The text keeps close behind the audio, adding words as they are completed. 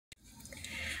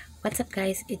What's up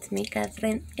guys, it's me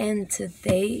Catherine, and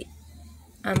today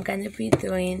I'm gonna be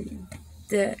doing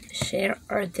the share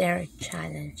or dare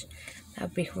challenge. Now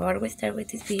before we start with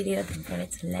this video, don't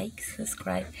forget to like,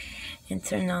 subscribe and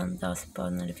turn on those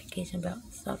post notification bell.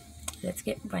 So let's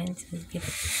get right into this video.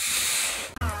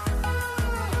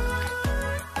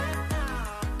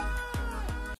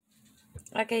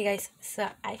 Okay guys, so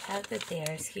I have the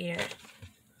dares here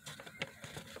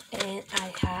and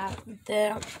I have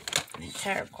the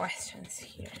share questions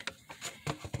here.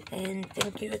 And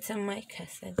thank you to my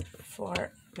cousin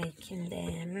for making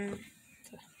them.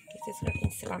 So this is her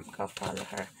Instagram, go follow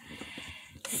her.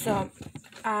 So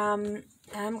I'm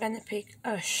gonna pick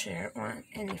a share one,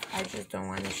 and if I just don't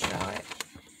want to show it,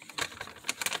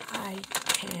 I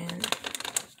can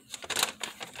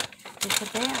pick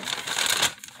it there.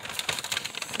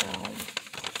 So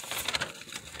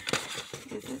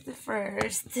this is the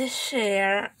first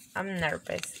share. I'm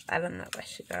nervous, I don't know what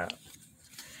she got.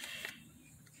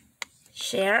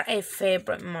 Share a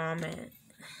favorite moment.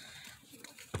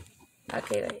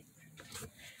 Okay, wait.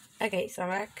 Okay, so I'm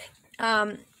back.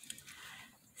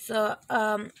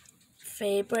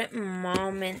 Favorite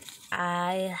moment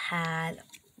I had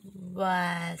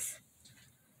was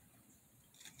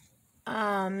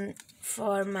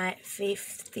for my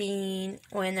 15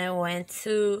 when I went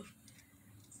to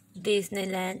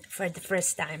Disneyland for the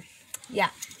first time.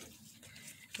 Yeah,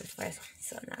 the first one.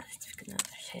 So now let's pick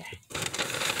another share.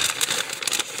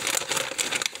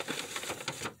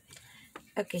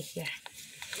 Okay, here.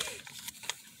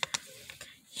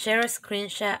 Share a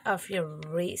screenshot of your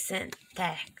recent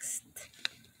text.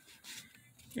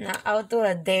 Now I'll do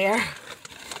a dare.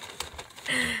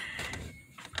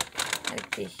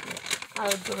 Okay, here.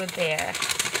 I'll do a dare.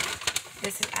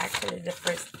 This is actually the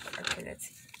first. Okay, let's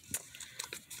see.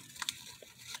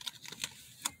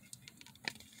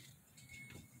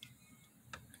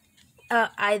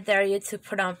 I dare you to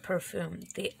put on perfume,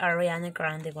 the Ariana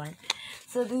Grande one.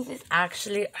 So this is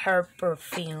actually her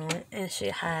perfume, and she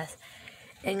has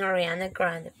an Ariana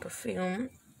Grande perfume.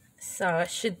 So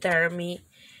she dared me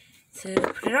to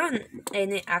put it on,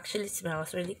 and it actually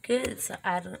smells really good. So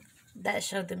I don't. That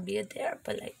shouldn't be a dare,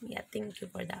 but like, yeah, thank you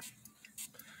for that.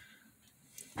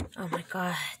 Oh my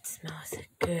god, it smells so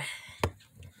good.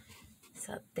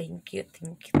 So thank you,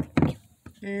 thank you, thank you.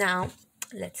 Now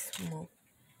let's move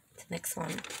to the next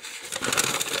one.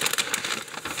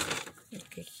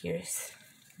 Okay, here's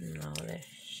another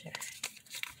share.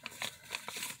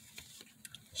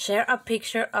 Share a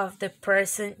picture of the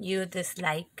person you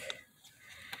dislike.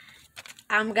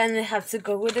 I'm gonna have to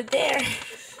go with it there.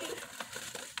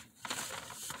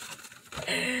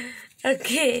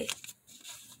 Okay.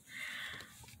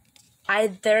 I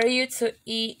dare you to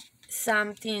eat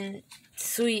something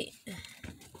sweet.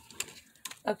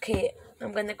 Okay,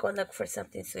 I'm gonna go look for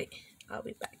something sweet. I'll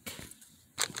be back.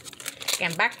 Okay,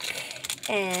 I'm back.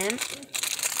 And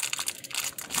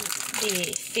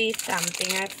this is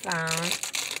something I found.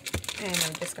 And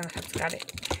I'm just gonna have to grab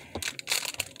it.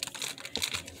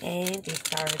 And these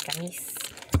are gummies.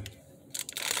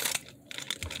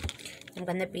 I'm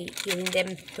gonna be eating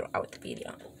them throughout the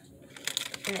video.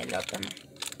 And I love them.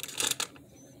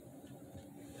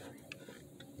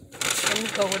 Let me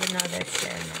go with another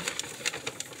share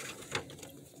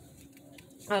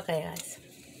now. Okay guys.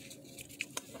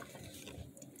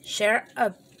 Share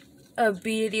a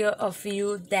video of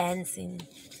you dancing.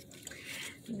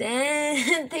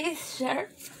 Then these share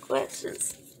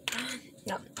questions.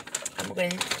 No, I'm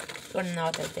going to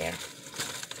another there.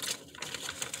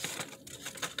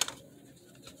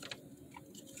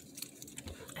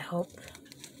 I hope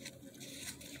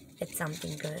it's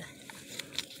something good.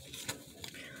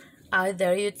 I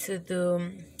dare you to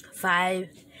do 5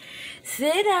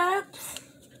 sit-ups.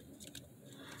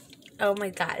 Oh my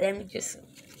god, let me just...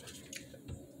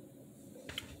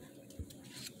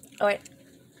 Oh wait,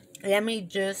 let me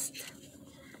just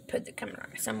put the camera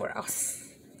somewhere else.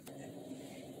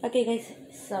 Okay guys,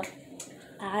 so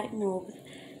I moved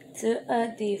to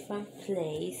a different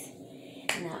place.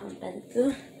 Now I'm going to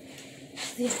do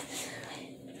this.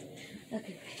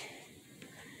 Okay, wait.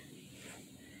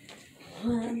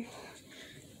 1,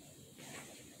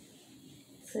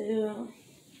 2,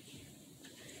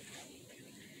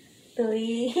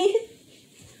 3,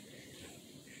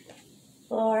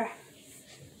 4,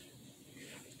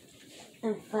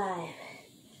 and 5.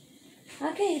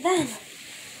 Okay, then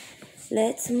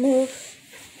let's move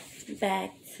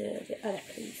back to the other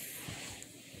place.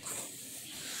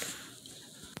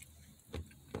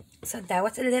 So that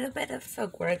was a little bit of a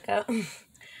workout,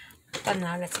 but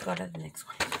now let's go to the next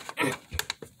one.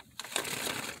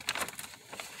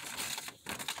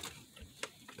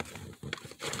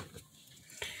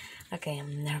 Okay,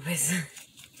 I'm nervous.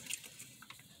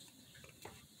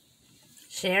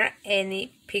 Share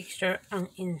any picture on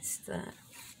Insta.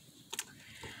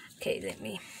 Okay, let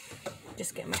me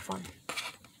just get my phone.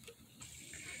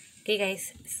 Okay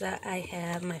guys, so I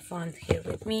have my phone here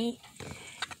with me,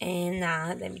 and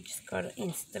now let me just go to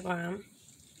Instagram.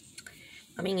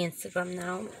 I'm in Instagram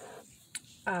now.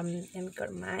 Let me go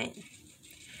to mine.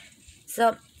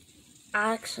 So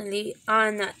actually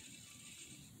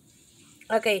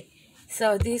okay,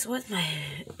 so this was my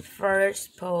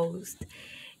first post,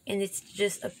 and it's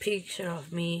just a picture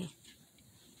of me,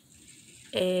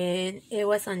 and it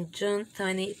was on June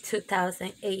 20,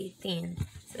 2018.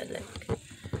 So look,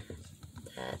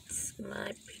 that's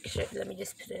my picture. Let me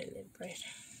just put it a little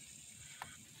brighter.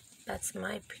 That's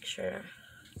my picture.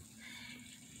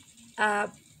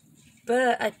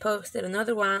 But I posted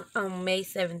another one on May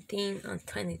 17 on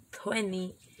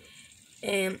 2020,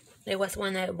 and it was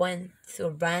when I went to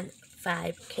run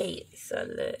 5K. So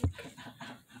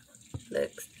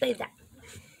look, say that.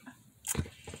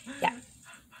 Yeah.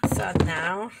 So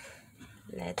now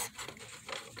let's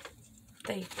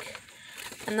take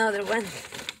another one.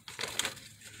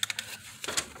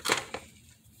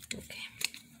 Okay.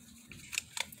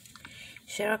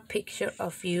 Share a picture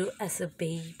of you as a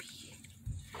baby.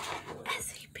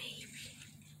 As a baby.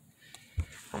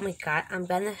 Oh my god, I'm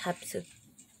gonna have to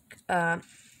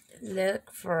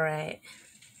look for it,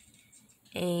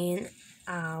 and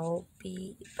I'll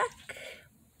be back.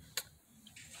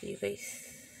 See you guys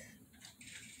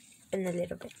in a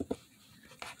little bit.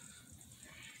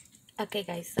 Okay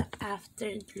guys, so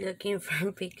after looking for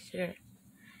a picture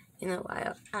in a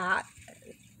while, I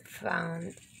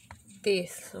found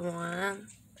this one.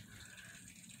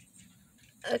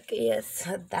 Okay, yes,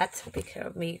 so that's a picture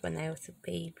of me when I was a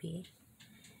baby,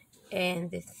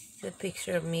 and this is a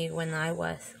picture of me when I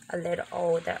was a little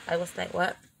older. I was like,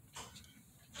 what,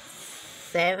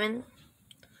 7?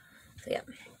 So yeah,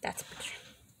 that's a picture.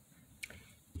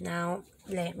 Now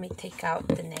let me take out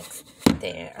the next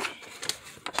there.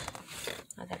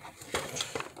 Okay,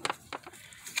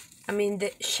 I mean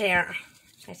the share.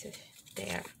 I said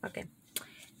there. Okay,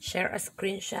 share a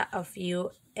screenshot of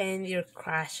you and your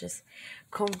crush's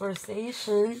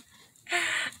conversation.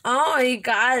 Oh my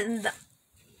god,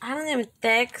 I don't even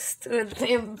text with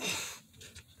him.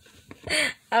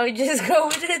 I would just go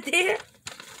with it there.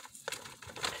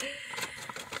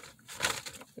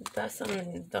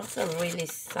 Those are really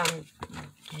some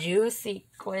juicy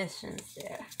questions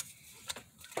there.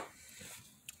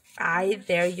 I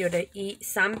dare you to eat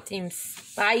something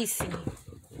spicy.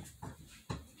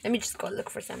 Let me just go look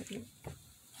for something.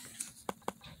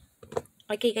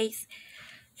 Okay guys,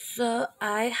 so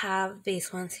I have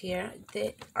these ones here,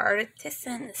 the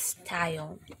artisan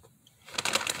style,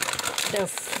 the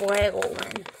fuego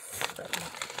ones. So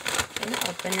I'm gonna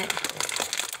open it.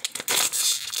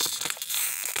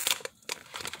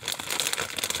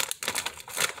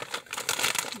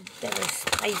 They're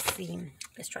spicy.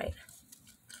 Let's try it.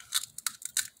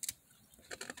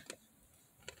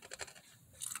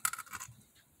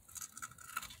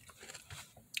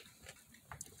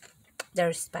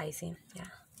 They're spicy, yeah.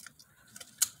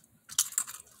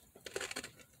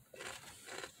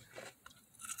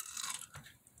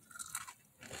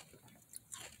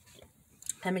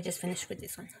 Let me just finish with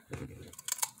this one.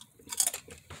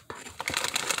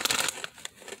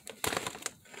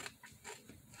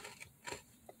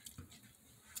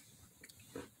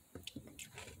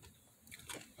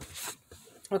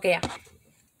 Okay, yeah.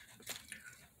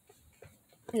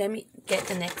 Let me get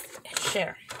the next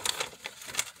share.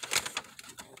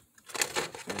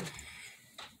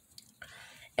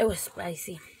 It was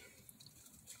spicy.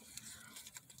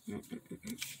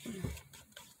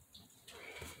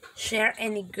 Share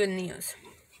any good news.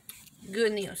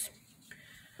 Good news.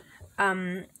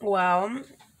 Well,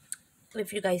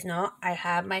 if you guys know, I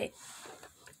have my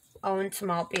own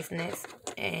small business,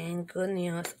 and good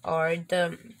news are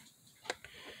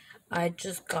I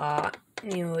just got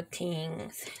new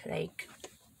things, like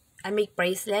I make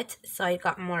bracelets, so I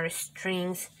got more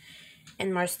strings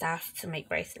and more stuff to make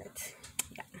bracelets.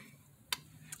 Yeah,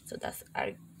 so that's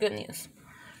our good news.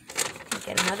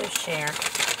 Get another share.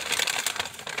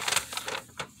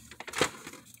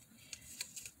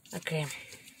 Okay,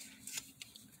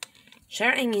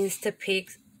 sharing Insta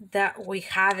pics that we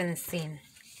haven't seen.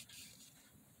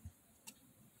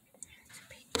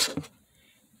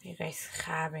 You guys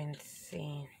haven't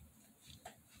seen.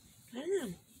 I don't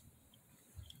know.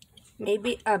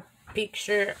 Maybe a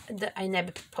picture that I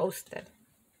never posted.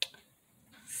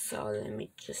 So let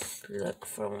me just look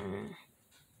for a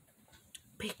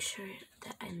picture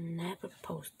that I never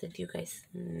posted. You guys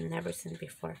never seen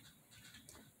before.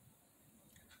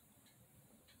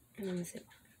 Let me see.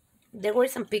 There were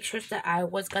some pictures that I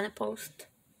was gonna post,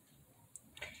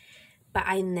 but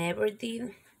I never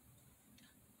did.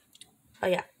 Oh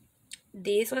yeah,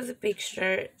 this was a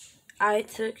picture. I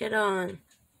took it on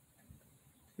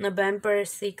November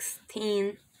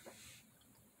 16,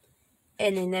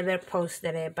 and I never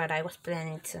posted it, but I was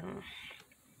planning to.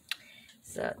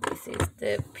 So this is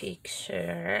the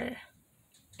picture.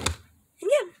 And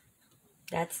yeah,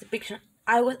 that's the picture.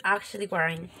 I was actually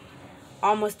wearing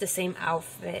almost the same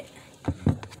outfit.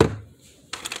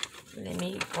 Let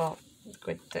me go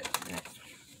with the next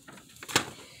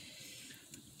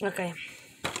one. Okay.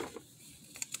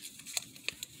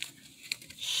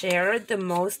 Share the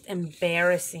most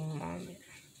embarrassing moment.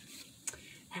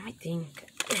 Let me think.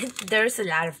 There's a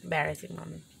lot of embarrassing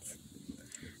moments.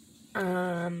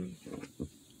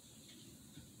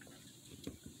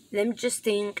 Let me just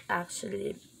think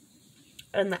actually,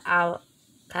 and I'll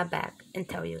come back and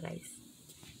tell you guys.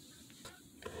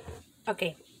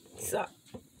 Okay, so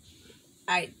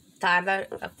I thought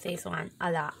of this one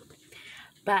a lot,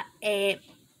 but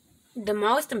the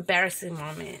most embarrassing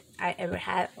moment I ever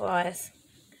had was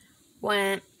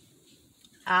when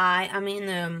I'm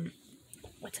in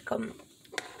what's it called,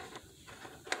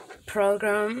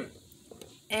 program,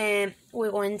 and we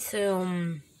went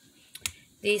to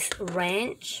this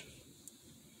ranch,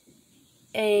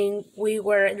 and we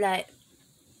were like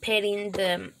petting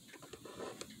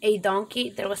a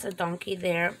donkey. There was a donkey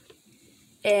there,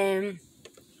 and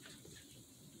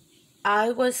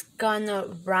I was gonna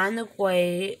run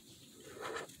away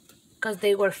because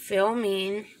they were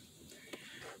filming,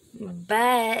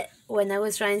 but when I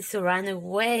was trying to run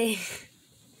away,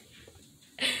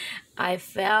 I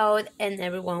fell and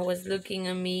everyone was looking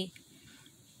at me.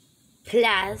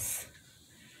 Plus,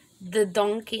 the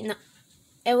donkey, no,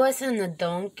 it wasn't a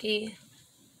donkey.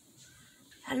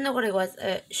 I don't know what it was,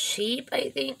 a sheep, I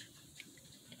think.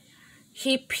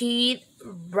 He peed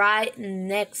right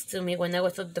next to me when I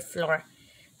was on the floor.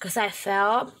 Because I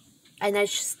fell and I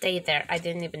just stayed there. I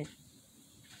didn't even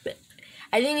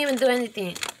do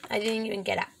anything. I didn't even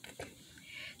get up.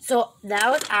 So that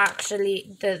was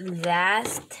actually the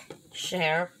last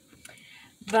share.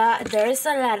 But there's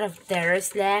a lot of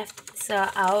theirs left. So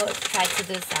I'll try to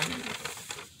do some.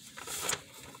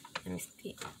 Let me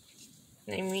see.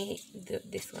 Let me do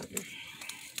this one.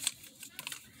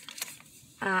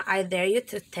 I dare you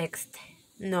to text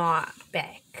Noah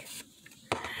back.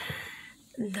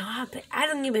 Noah back. I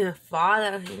don't even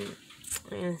follow him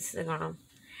on Instagram.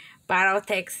 But I'll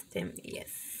text him,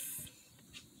 yes.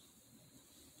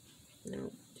 Let me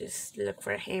just look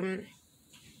for him.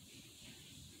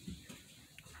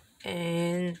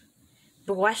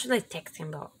 But what should I text him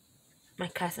about? My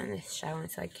cousin is showering,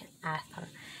 so I can ask her.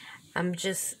 I'm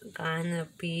just gonna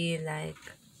be like,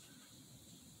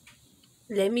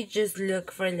 let me just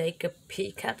look for like a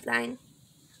pickup line.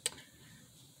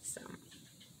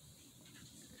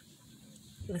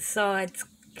 So it's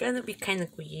gonna be kind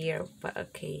of weird, but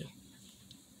okay.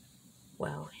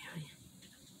 Well,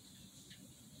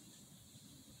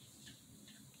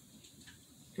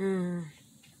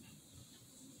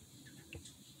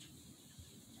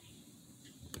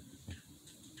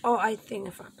 Oh, I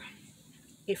think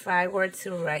if I were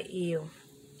to write you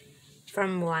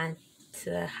from 1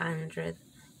 to 100.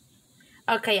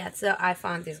 Okay, yeah, so I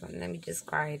found this one. Let me just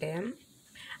grade him.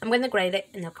 I'm gonna grade it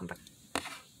and I'll come back.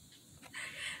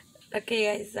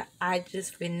 Okay, guys, so I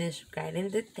just finished writing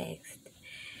the text.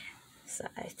 So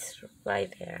it's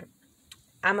right there.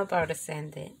 I'm about to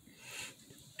send it.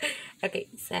 Okay,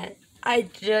 send. I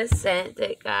just sent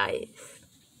it, guys.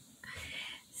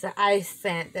 So I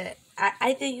sent it.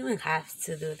 I didn't even have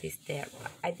to do this there,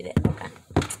 but I did it. Okay.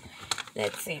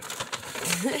 Let's see.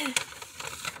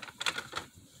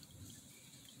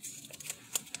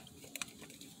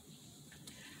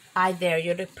 I dare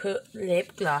you to put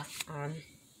lip gloss on.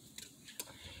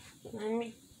 Let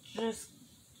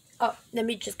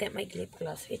me just get my lip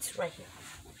gloss. It's right here.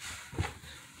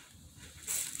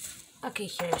 Okay,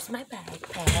 here's my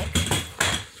backpack.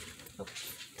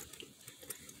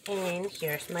 And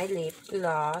here's my lip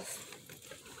gloss.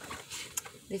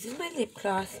 This is my lip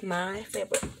gloss, my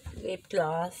favorite lip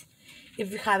gloss.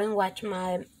 If you haven't watched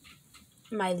my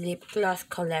lip gloss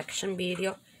collection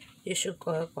video, you should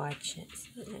go watch it.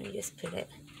 So let me just put it.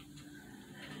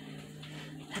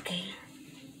 Okay.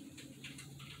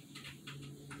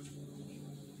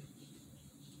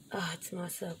 Oh, it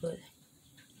smells so good.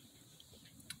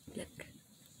 Look.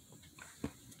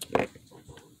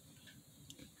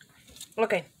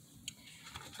 Okay.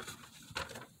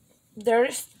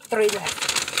 There's 3 left.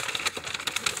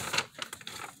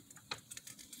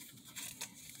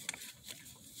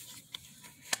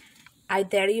 I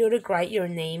dare you to write your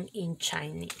name in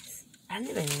Chinese. I don't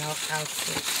even know how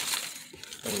to.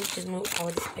 Let me just move all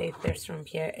these papers from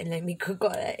here and let me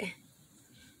Google it.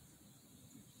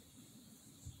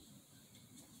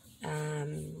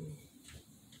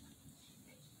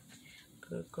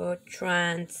 Google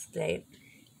Translate.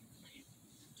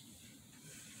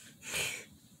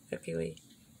 Okay, wait.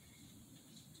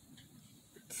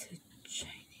 To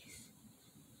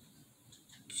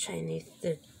Chinese,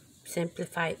 the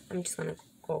simplified. I'm just gonna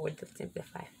go with the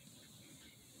simplified.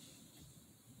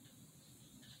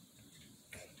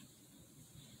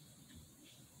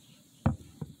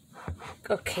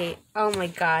 Okay, oh my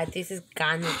god, this is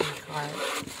gonna be hard.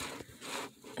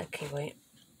 Okay, wait.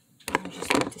 I'll just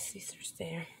put the scissors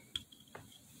there.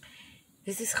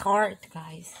 This is hard,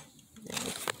 guys. Let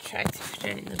me try to put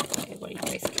it in a way where you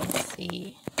guys can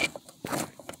see.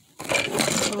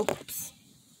 Oops.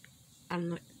 I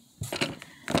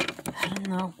don't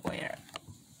know where.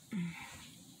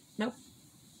 Nope.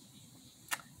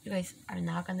 You guys are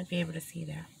not gonna be able to see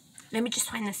there. Let me just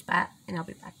find a spot and I'll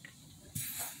be back.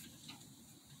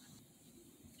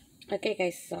 Okay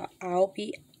guys, so I'll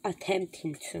be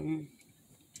attempting to.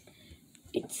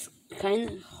 It's kind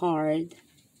of hard,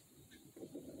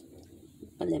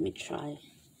 but let me try.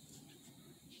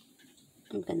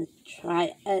 I'm gonna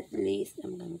try at least.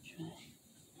 I'm gonna try.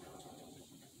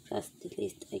 That's the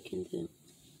least I can do.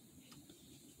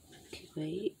 Okay,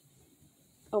 wait.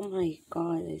 Oh my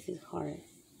god, this is hard.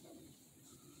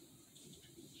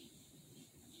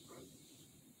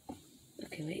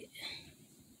 Okay, wait.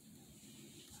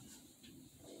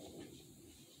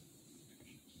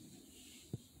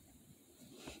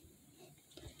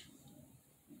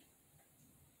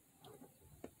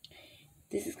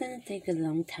 This is gonna take a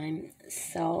long time,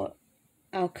 so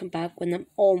I'll come back when I'm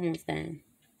almost done.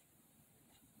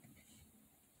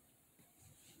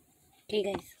 Okay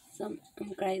guys, so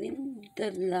I'm writing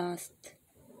the last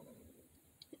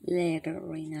letter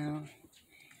right now.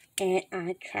 And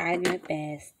I tried my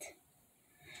best.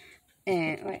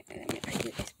 And wait, let me put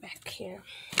you guys back here.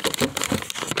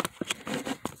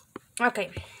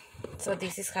 Okay, so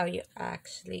this is how you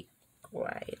actually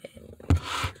write it.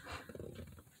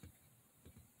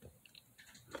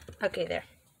 Okay, there.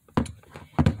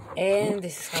 And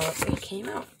this is how it came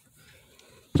out.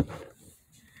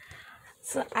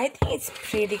 So I think it's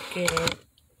pretty good.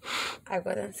 I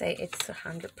wouldn't say it's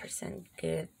 100%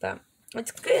 good, but it's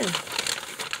good.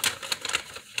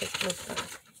 Let's move on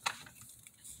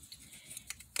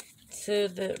to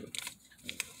this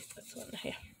one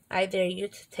here. I dare you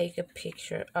to take a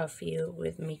picture of you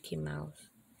with Mickey Mouse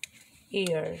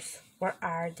ears. Where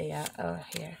are they at? Oh,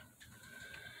 here.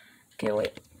 Okay,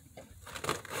 wait.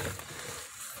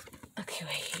 Okay,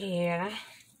 wait, here.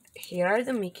 Here are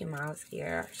the Mickey Mouse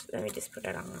ears. Let me just put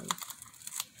it on.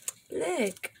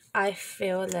 Look, I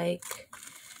feel like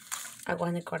I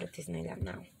want to go to Disneyland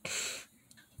now.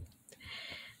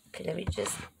 Okay, let me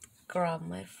just grab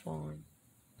my phone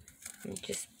and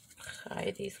just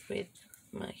hide this with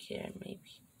my hair,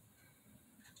 maybe.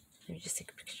 Let me just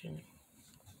take a picture now.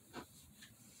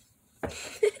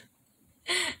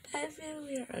 I feel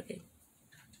weird. Okay.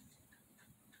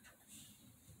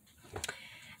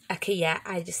 Okay, yeah,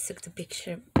 I just took the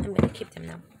picture. I'm gonna keep them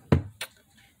now.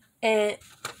 And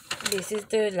this is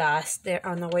the last. There.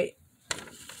 Oh no, wait.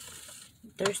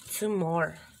 There's two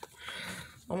more.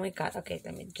 Oh my god. Okay,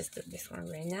 let me just do this one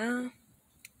right now.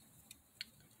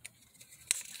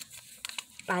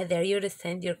 I dare you to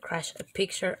send your crush a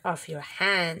picture of your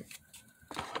hand.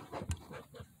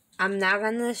 I'm not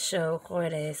gonna show who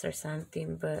it is or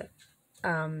something, but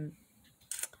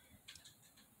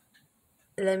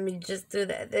let me just do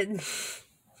that.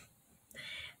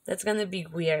 That's gonna be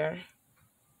weird.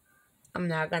 I'm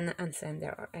not gonna unsend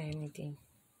it or anything.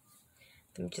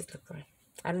 Let me just look for it.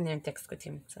 I don't even text with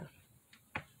him, so.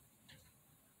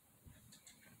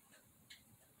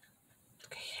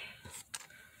 Okay.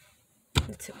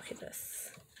 Let's see what he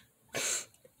does.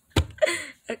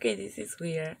 Okay, this is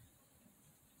weird.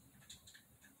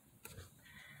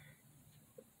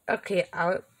 Okay,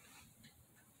 I'm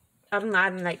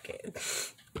not like it.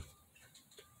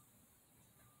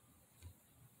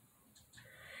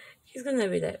 He's gonna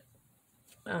be like,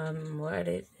 what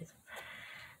is this?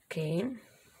 Okay.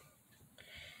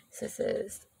 So it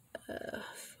says,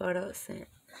 photo sent.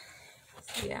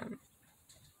 So yeah.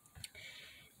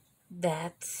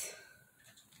 That's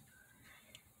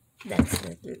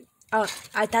the, oh,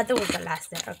 I thought that was the last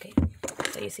there. Okay.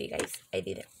 So you see, guys, I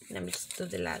did it. Let me just do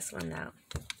the last one now.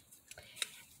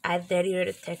 I dare you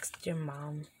to text your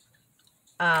mom.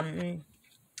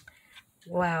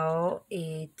 Well,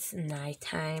 it's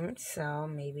nighttime, so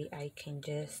maybe I can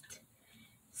just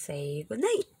say good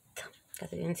night.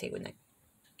 Because I didn't say good night.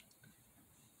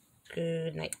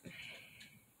 Good night.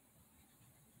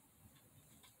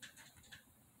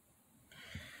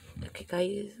 Okay,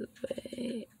 guys,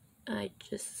 wait. I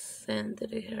just sent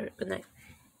it here. Good night.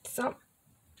 So,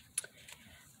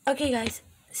 okay, guys.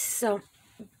 So,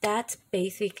 that's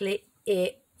basically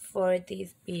it for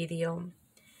this video.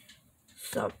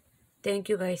 So, thank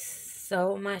you guys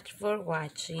so much for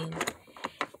watching.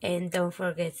 And don't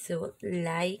forget to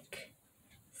like,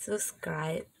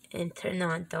 subscribe, and turn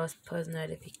on those post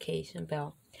notification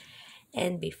bell.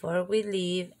 And before we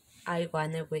leave, I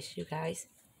wanna wish you guys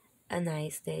a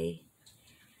nice day.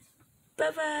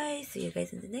 Bye bye. See you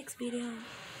guys in the next video.